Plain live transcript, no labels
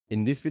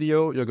In this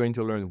video, you're going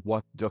to learn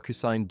what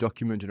Docusign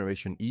Document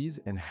Generation is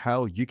and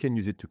how you can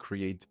use it to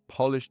create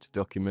polished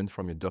documents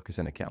from your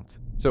Docusign account.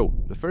 So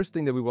the first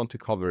thing that we want to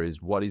cover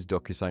is what is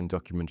Docusign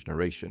Document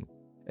Generation.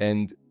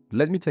 And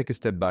let me take a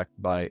step back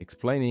by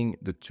explaining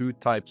the two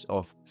types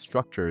of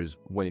structures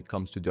when it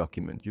comes to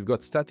document. You've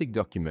got static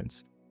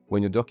documents,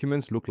 when your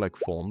documents look like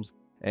forms,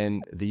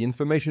 and the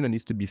information that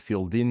needs to be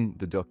filled in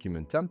the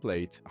document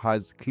template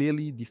has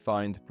clearly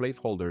defined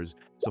placeholders.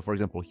 So for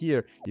example,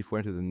 here, if we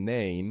enter the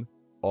name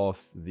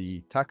of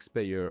the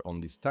taxpayer on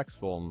this tax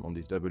form, on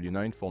this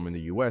W-9 form in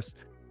the US,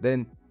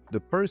 then the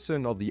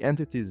person or the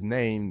entity's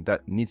name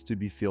that needs to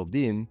be filled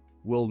in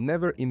will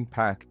never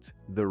impact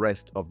the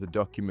rest of the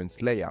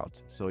document's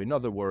layout. So in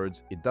other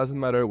words, it doesn't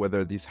matter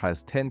whether this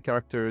has 10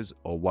 characters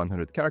or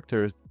 100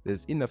 characters,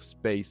 there's enough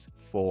space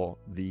for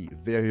the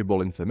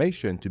variable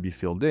information to be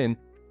filled in,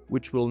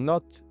 which will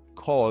not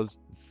cause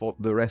for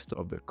the rest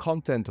of the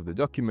content of the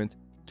document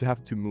to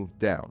have to move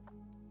down.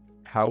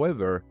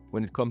 However,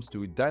 when it comes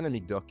to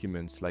dynamic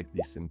documents like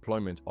this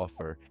employment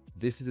offer,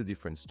 this is a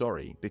different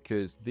story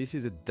because this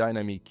is a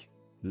dynamic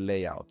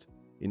layout.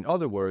 In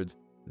other words,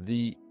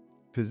 the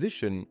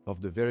position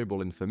of the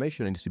variable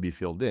information needs to be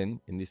filled in.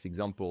 In this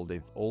example,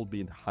 they've all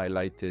been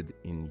highlighted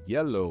in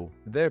yellow.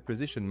 Their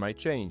position might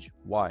change.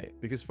 Why?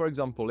 Because, for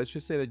example, let's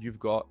just say that you've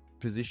got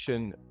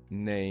position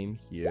name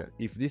here.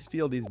 If this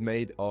field is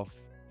made of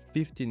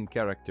 15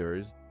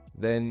 characters,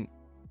 then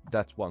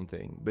that's one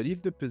thing. But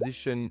if the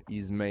position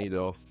is made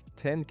of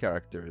 10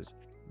 characters,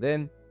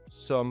 then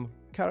some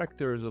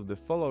characters of the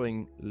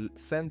following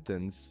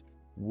sentence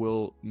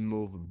will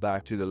move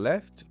back to the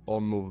left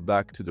or move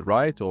back to the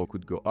right, or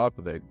could go up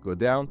or go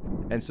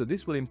down. And so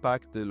this will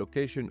impact the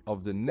location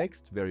of the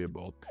next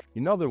variable.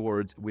 In other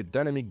words, with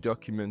dynamic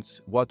documents,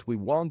 what we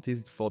want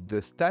is for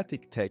the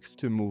static text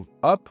to move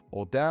up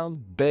or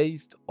down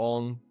based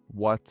on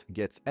what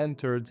gets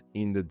entered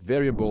in the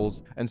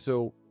variables. And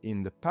so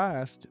in the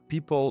past,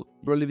 people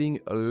were leaving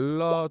a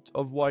lot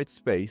of white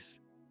space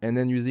and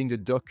then using the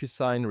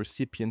Docusign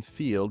recipient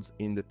fields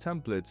in the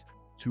templates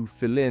to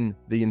fill in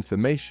the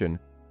information.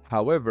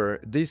 However,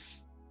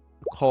 this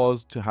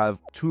caused to have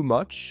too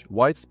much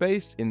white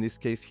space in this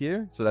case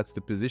here. So that's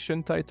the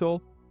position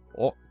title,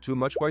 or too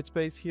much white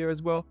space here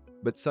as well,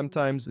 but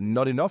sometimes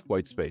not enough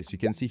white space. You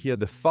can see here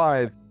the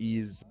 5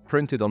 is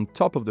printed on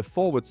top of the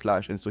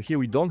 /, and so here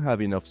we don't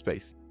have enough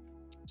space.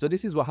 So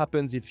this is what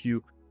happens if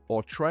you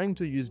are trying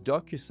to use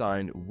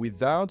Docusign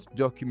without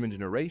document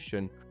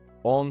generation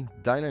on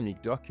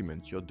dynamic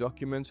documents. Your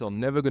documents are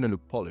never going to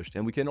look polished.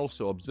 And we can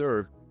also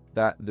observe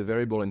that the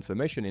variable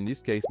information, in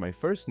this case my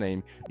first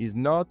name, is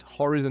not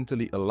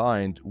horizontally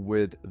aligned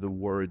with the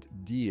word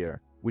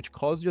dear, which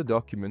causes your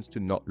documents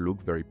to not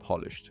look very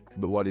polished.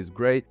 But what is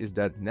great is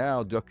that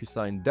now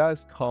Docusign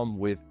does come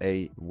with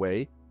a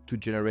way to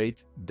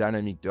generate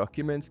dynamic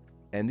documents,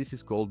 and this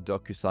is called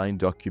Docusign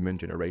Document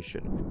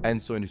Generation.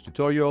 And so in this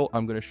tutorial,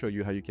 I'm going to show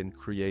you how you can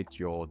create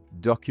your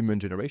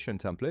document generation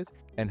template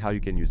and how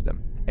you can use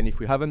them. And if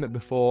we haven't met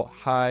before,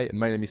 hi,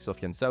 my name is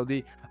Sofiane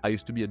Saudi. I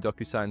used to be a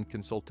Docusign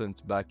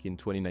consultant back in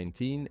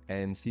 2019,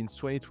 and since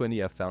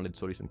 2020, I founded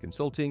Solution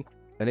Consulting,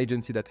 an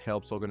agency that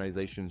helps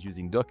organizations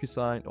using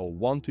Docusign or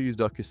want to use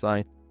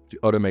Docusign to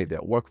automate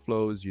their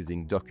workflows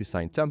using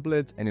Docusign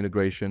templates and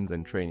integrations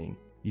and training.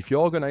 If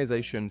your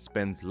organization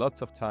spends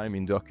lots of time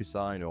in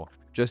Docusign or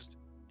just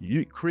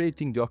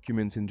creating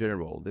documents in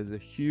general, there's a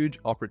huge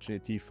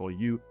opportunity for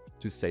you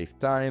to save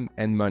time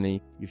and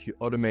money if you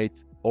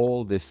automate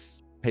all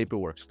this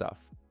paperwork stuff.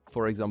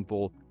 For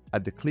example,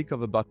 at the click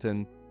of a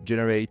button,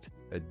 generate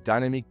a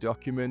dynamic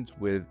document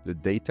with the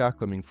data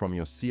coming from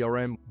your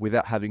CRM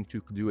without having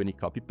to do any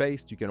copy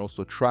paste. You can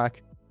also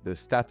track the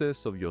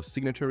status of your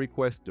signature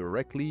request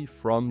directly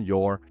from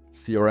your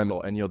CRM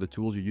or any other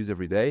tools you use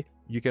every day.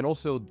 You can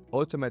also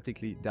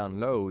automatically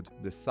download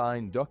the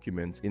signed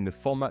documents in the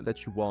format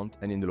that you want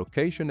and in the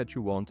location that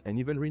you want, and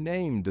even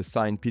rename the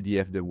signed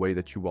PDF the way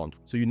that you want.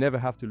 So you never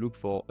have to look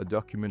for a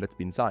document that's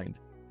been signed,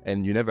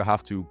 and you never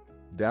have to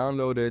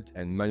download it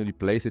and manually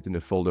place it in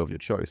the folder of your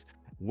choice.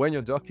 When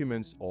your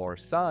documents are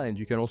signed,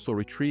 you can also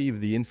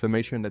retrieve the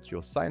information that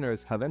your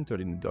signers have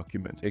entered in the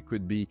document. It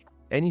could be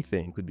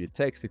anything, it could be a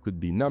text, it could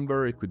be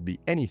number, it could be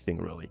anything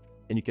really.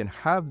 And you can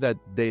have that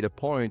data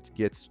point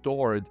get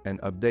stored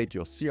and update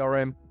your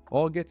CRM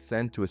or get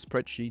sent to a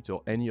spreadsheet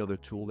or any other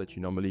tool that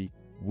you normally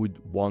would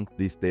want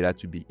this data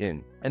to be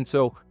in. And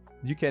so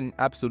you can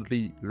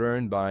absolutely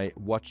learn by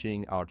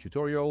watching our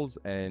tutorials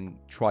and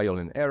trial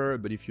and error.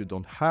 But if you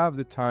don't have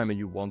the time and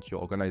you want your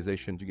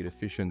organization to get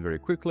efficient very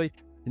quickly,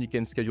 then you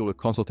can schedule a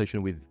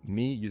consultation with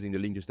me using the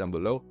link just down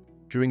below.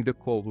 During the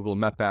call, we will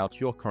map out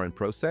your current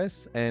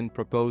process and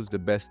propose the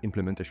best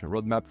implementation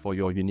roadmap for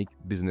your unique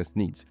business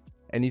needs.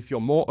 And if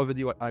you're more of a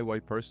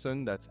DIY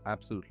person, that's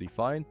absolutely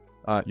fine.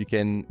 You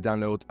can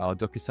download our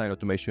Docusign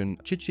automation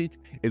cheat sheet.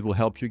 It will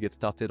help you get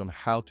started on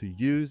how to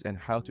use and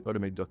how to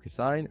automate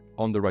Docusign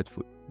on the right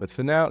foot. But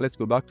for now, let's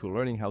go back to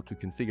learning how to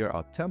configure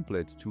our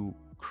template to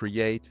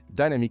create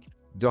dynamic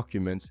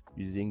documents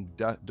using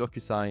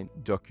Docusign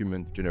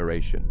Document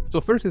Generation.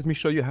 So first, let me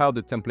show you how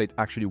the template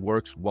actually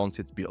works once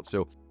it's built.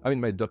 So I'm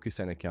in my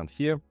Docusign account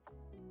here.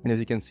 And as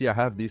you can see, I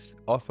have this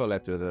offer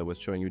letter that I was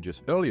showing you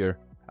just earlier.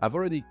 I've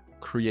already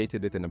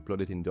created it and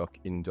uploaded in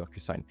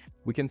Docusign.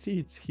 We can see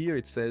it's here,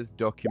 it says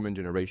Document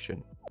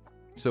Generation.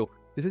 So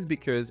this is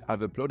because I've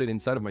uploaded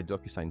inside of my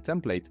Docusign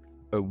template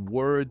a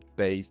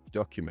Word-based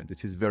document.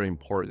 This is very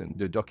important.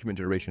 The document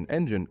generation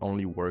engine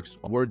only works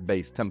on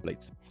Word-based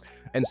templates.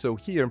 And so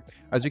here,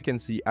 as you can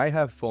see, I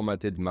have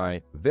formatted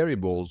my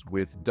variables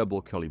with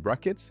double curly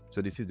brackets.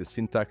 So this is the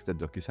syntax that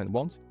Docusign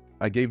wants.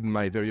 I gave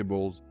my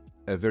variables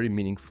a very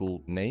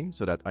meaningful name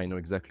so that I know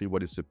exactly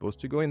what is supposed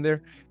to go in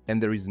there,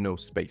 and there is no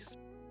space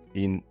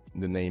in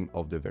the name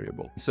of the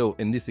variable. So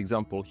in this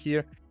example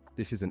here,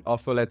 this is an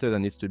offer letter that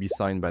needs to be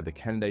signed by the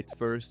candidate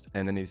first,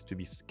 and then needs to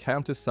be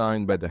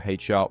countersigned by the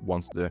HR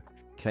once the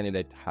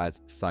candidate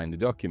has signed the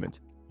document.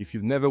 If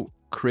you've never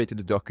created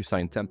a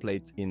Docusign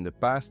template in the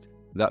past,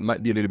 that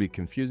might be a little bit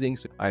confusing.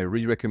 So I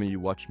really recommend you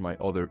watch my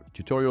other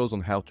tutorials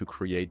on how to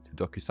create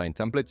Docusign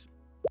templates.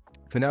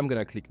 For now, I'm going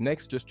to click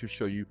next just to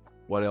show you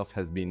what else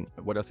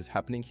is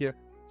happening here.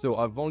 So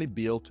I've only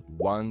built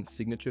one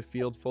signature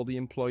field for the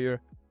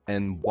employer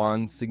and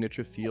one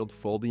signature field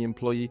for the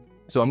employee.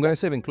 So I'm going to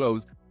save and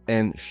close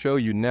and show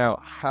you now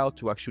how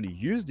to actually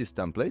use these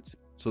templates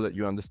so that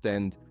you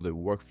understand the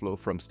workflow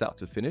from start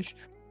to finish.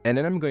 And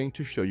then I'm going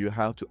to show you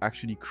how to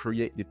actually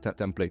create the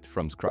template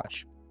from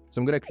scratch.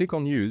 So I'm going to click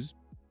on use,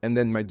 and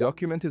then my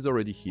document is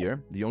already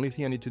here. The only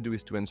thing I need to do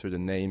is to enter the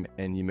name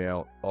and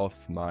email of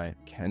my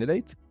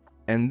candidate.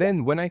 And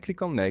then when I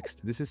click on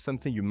next, this is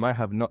something you might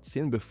have not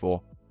seen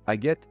before. I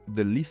get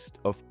the list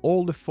of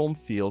all the form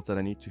fields that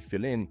I need to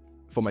fill in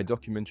for my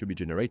document to be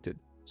generated.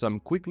 So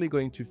I'm quickly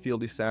going to fill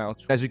this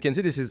out. As you can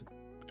see, this is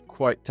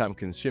quite time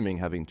consuming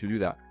having to do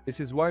that. This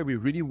is why we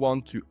really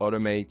want to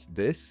automate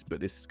this, but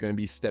this is going to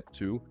be step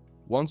 2.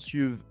 Once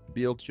you've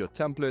built your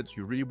templates,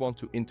 you really want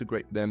to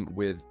integrate them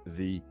with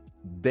the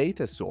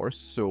data source.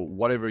 So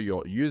whatever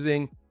you're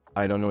using,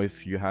 I don't know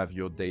if you have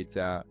your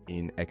data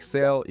in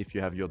Excel, if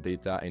you have your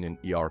data in an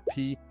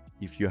ERP,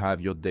 if you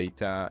have your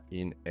data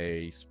in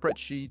a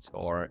spreadsheet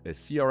or a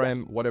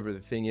CRM, whatever the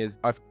thing is.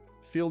 I've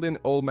filled in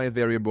all my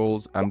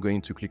variables. I'm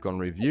going to click on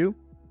review.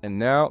 And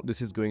now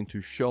this is going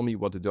to show me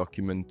what the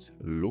document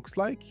looks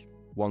like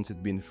once it's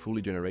been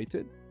fully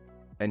generated.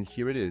 And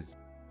here it is.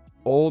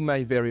 All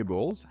my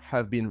variables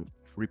have been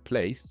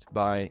replaced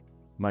by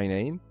my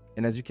name.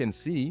 And as you can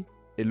see,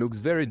 it looks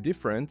very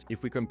different.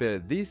 If we compare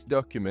this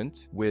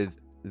document with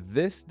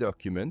this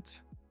document,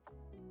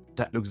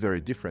 that looks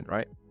very different,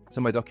 right? So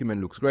my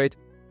document looks great,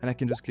 and I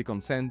can just click on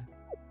send,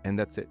 and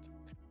that's it.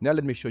 Now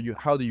let me show you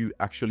how do you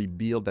actually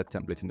build that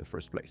template in the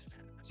first place.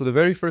 So the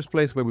very first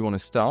place where we want to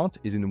start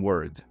is in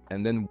Word,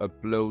 and then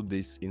upload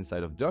this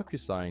inside of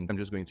Docusign. I'm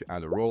just going to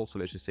add a role. So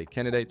let's just say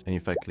candidate. And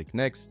if I click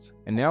next,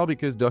 and now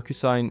because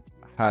Docusign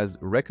has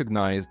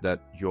recognized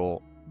that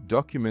your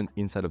document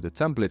inside of the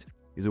template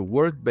is a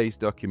Word-based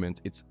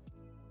document, it's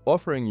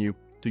offering you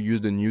to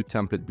use the new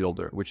template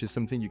builder, which is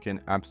something you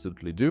can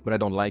absolutely do, but I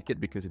don't like it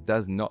because it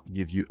does not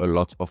give you a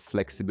lot of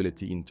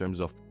flexibility in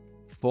terms of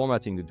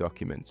formatting the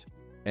document.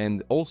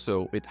 And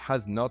also, it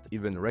has not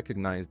even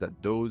recognized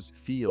that those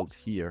fields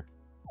here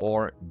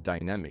are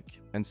dynamic.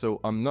 And so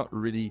I'm not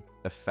really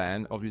a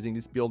fan of using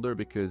this builder,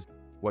 because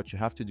what you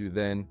have to do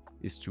then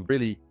is to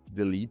really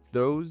delete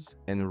those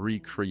and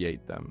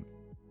recreate them.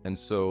 And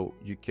so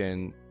you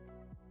can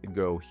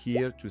go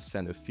here to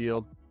send a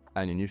field,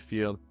 add a new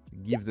field,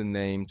 give the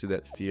name to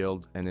that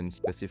field, and then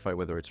specify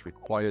whether it's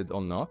required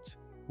or not,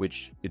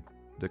 which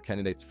the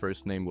candidate's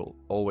first name will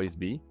always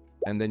be.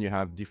 And then you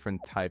have different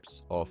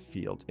types of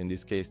field. In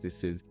this case,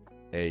 this is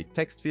a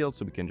text field,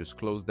 so we can just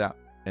close that.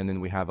 And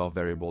then we have our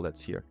variable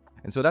that's here.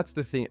 And so that's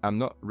the thing. I'm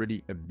not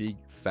really a big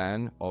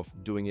fan of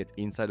doing it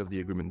inside of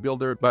the agreement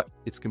builder, but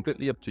it's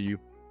completely up to you.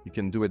 You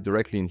can do it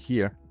directly in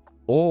here,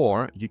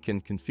 or you can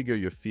configure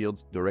your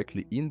fields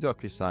directly in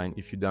Docusign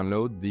if you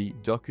download the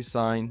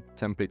Docusign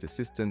Template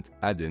Assistant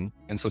add-in.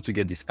 And so to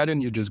get this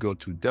add-in, you just go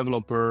to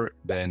Developer,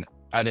 then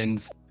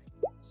Add-ins,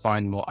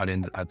 find more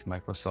add-ins at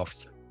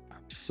Microsoft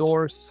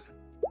Source.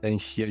 Then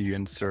here you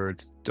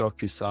insert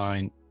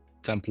Docusign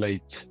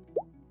Template,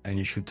 and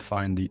you should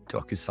find the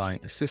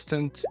Docusign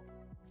Assistant.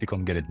 Click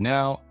on Get It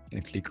Now,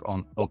 and click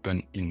on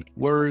Open in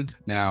Word.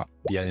 Now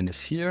the add-in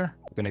is here.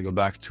 I'm going to go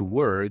back to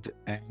Word,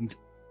 and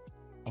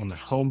on the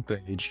home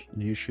page,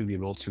 you should be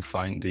able to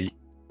find the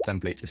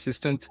Template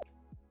Assistant.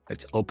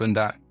 Let's open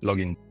that, log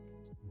in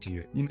to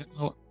your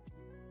email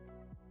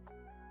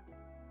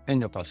and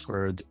your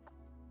password.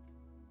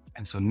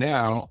 And so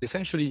now,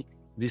 essentially,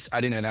 this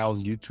add-in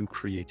allows you to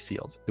create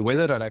fields. The way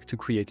that I like to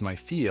create my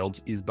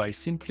fields is by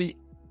simply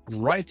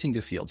writing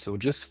the field. So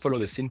just follow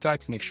the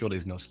syntax, make sure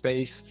there's no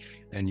space,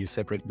 and you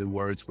separate the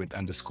words with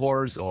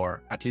underscores,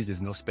 or at least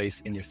there's no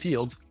space in your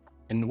fields.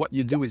 And what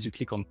you do is you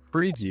click on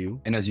preview.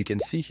 And as you can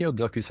see here,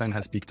 Docusign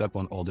has picked up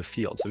on all the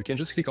fields. So we can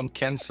just click on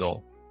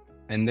cancel.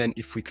 And then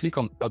if we click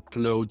on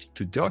upload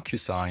to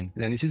Docusign,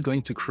 then it is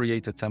going to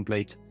create a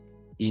template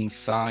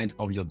inside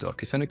of your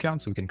Docusign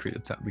account. So we can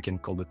create we can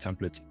call the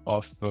template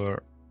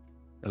offer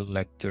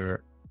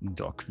letter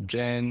doc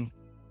gen.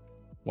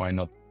 Why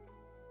not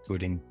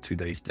putting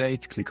today's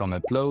date? Click on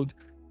upload.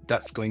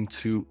 That's going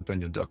to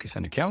open your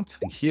Docusign account.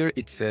 And here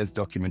it says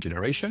document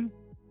generation.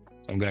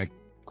 So I'm going to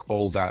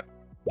call that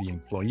the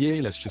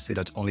employee. Let's just say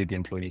that only the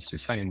employee needs to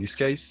sign. In this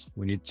case,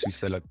 we need to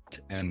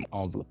select an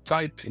envelope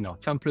type in our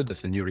template.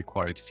 That's a new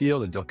required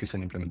field, a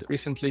Docusign implemented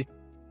recently.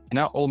 And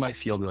now all my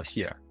fields are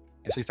here.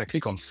 And so if I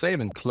click on save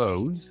and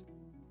close,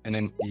 and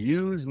then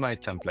use my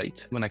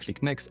template, when I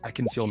click next, I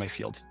can see all my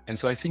fields. And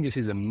so I think this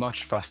is a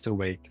much faster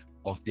way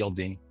of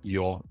building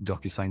your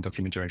Docusign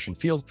document generation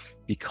field,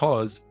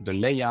 because the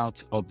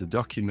layout of the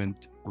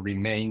document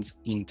remains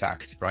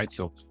intact, right?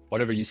 So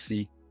whatever you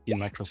see in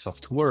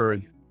Microsoft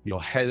Word,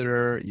 your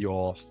header,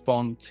 your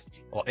font,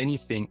 or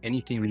anything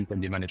really can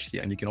be managed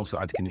here. And you can also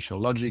add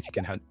conditional logic, you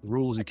can add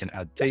rules, you can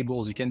add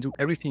tables, you can do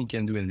everything you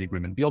can do in the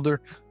agreement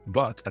builder,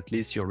 but at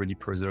least you're already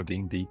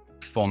preserving the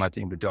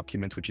formatting the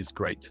document, which is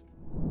great.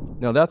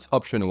 Now that's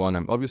option one.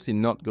 I'm obviously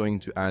not going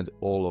to add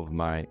all of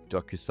my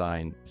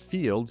Docusign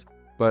fields,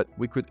 but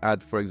we could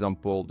add, for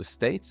example, the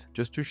state,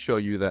 just to show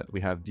you that we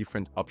have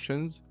different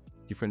options,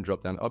 different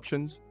drop-down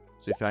options.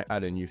 So if I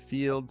add a new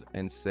field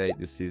and say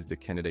this is the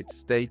candidate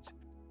state,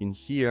 in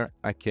here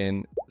I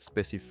can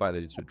specify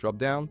that it's a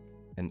drop-down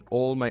and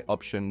all my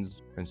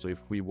options. And so if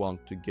we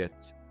want to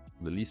get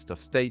the list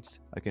of states,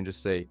 I can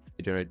just say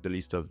generate the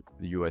list of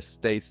the US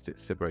states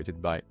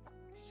separated by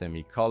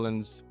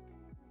semicolons.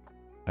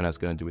 And that's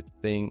going to do its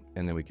thing.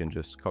 And then we can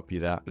just copy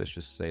that. Let's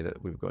just say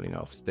that we've got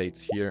enough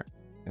states here,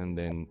 and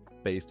then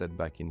paste that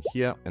back in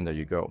here. And there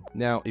you go.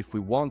 Now, if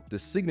we want the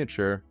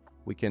signature,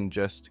 we can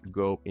just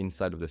go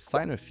inside of the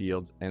signer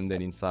field and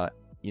then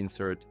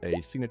insert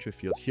a signature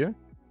field here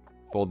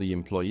for the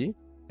employee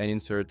and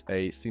insert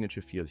a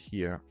signature field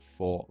here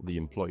for the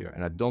employer.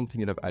 And I don't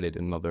think that I've added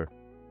another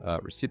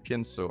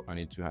recipient. So I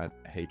need to add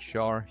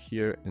HR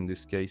here in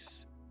this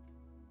case.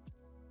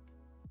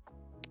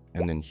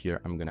 And then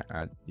here I'm going to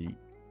add the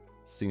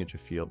signature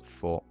field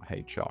for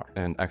HR.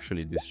 And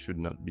actually this should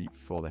not be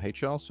for the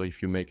HR. So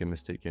if you make a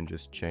mistake, you can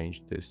just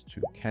change this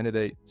to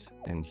candidate.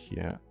 And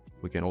here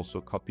we can also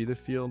copy the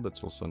field.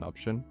 That's also an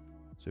option.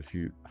 So if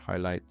you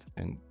highlight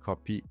and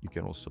copy, you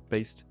can also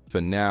paste.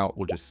 For now,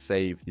 we'll just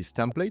save this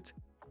template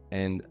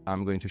and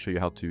I'm going to show you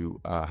how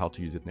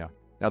to use it now.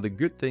 Now, the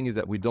good thing is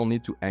that we don't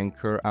need to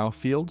anchor our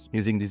fields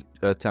using this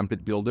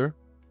template builder.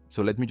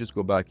 So let me just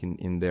go back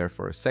in there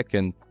for a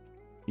second.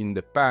 In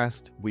the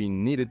past, we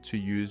needed to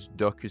use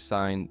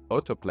Docusign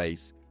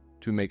autoplace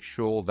to make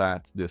sure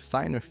that the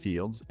signer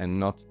fields and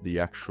not the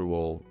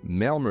actual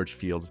mail merge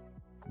fields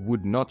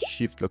would not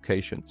shift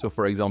location. So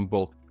for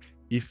example,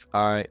 if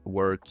I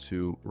were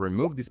to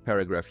remove this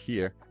paragraph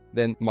here,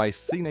 then my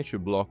signature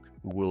block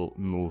will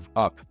move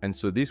up. And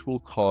so this will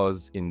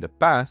cause in the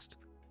past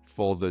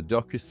for the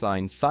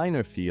Docusign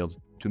signer field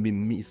to be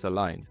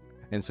misaligned.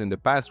 And so in the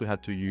past, we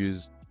had to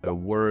use a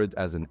word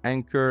as an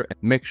anchor and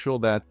make sure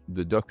that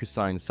the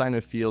Docusign signer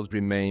fields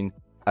remain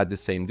at the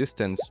same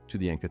distance to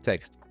the anchor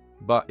text.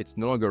 But it's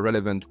no longer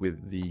relevant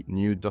with the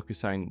new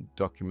Docusign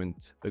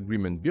document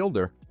agreement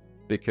builder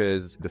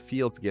because the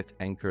fields get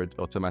anchored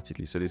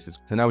automatically. So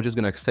now we're just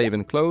going to save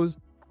and close,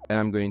 and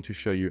I'm going to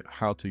show you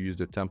how to use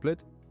the template.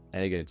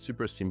 And again, it's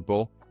super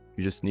simple.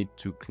 You just need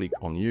to click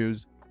on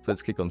use. So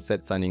let's click on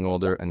set signing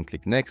order and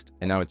click next.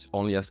 And now it's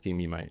only asking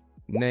me my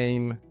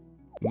name,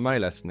 my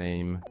last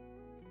name,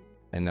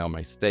 and now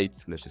my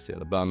state, let's just say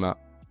Alabama,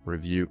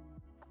 review,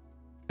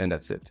 and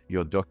that's it.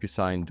 Your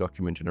Docusign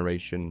document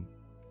generation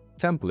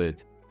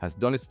template has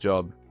done its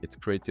job. It's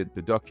created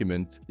the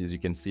document. As you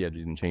can see, I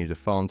didn't change the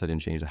font, I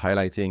didn't change the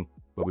highlighting,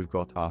 but we've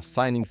got our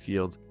signing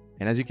fields.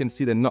 And as you can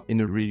see, they're not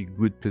in a really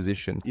good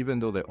position. Even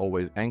though they're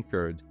always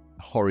anchored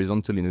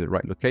horizontally in the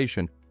right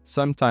location,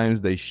 sometimes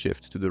they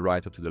shift to the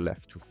right or to the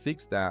left. To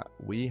fix that,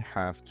 we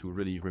have to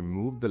really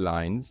remove the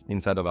lines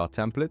inside of our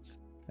templates.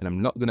 And I'm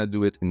not going to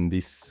do it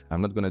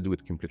I'm not going to do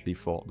it completely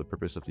for the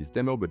purpose of this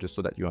demo, but just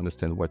so that you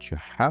understand what you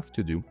have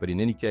to do. But in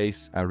any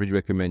case, I really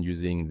recommend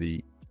using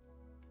the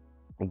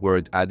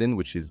Word add-in,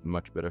 which is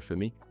much better for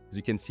me. As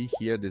you can see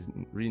here, there's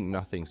really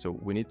nothing. So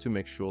we need to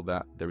make sure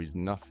that there is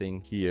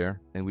nothing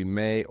here. And we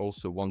may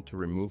also want to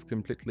remove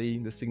completely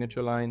the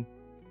signature line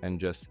and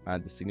just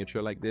add the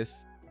signature like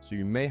this. So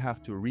you may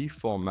have to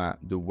reformat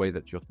the way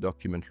that your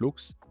document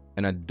looks.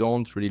 And I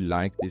don't really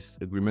like this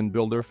agreement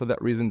builder for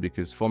that reason,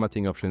 because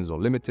formatting options are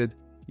limited.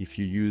 If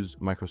you use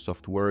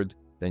Microsoft Word,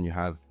 then you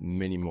have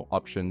many more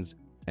options.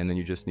 And then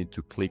you just need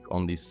to click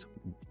on this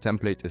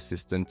template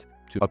assistant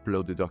to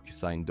upload the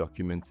Docusign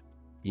document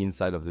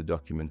inside of the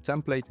document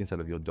template, inside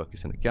of your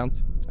Docusign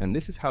account. And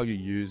this is how you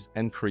use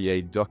and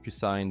create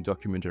Docusign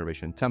document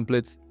generation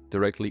templates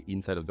directly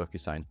inside of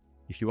Docusign.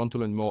 If you want to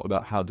learn more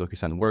about how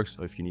Docusign works,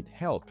 or if you need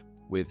help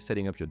with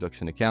setting up your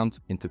Docusign account,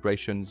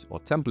 integrations, or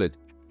template,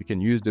 you can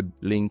use the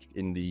link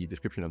in the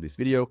description of this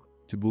video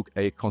to book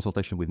a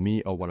consultation with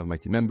me or one of my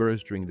team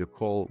members. During the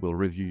call, we'll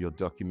review your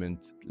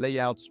document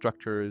layout,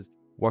 structures,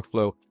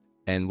 workflow,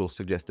 and we'll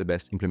suggest the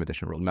best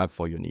implementation roadmap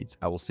for your needs.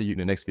 I will see you in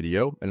the next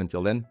video, and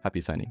until then,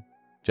 happy signing.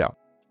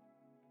 Ciao.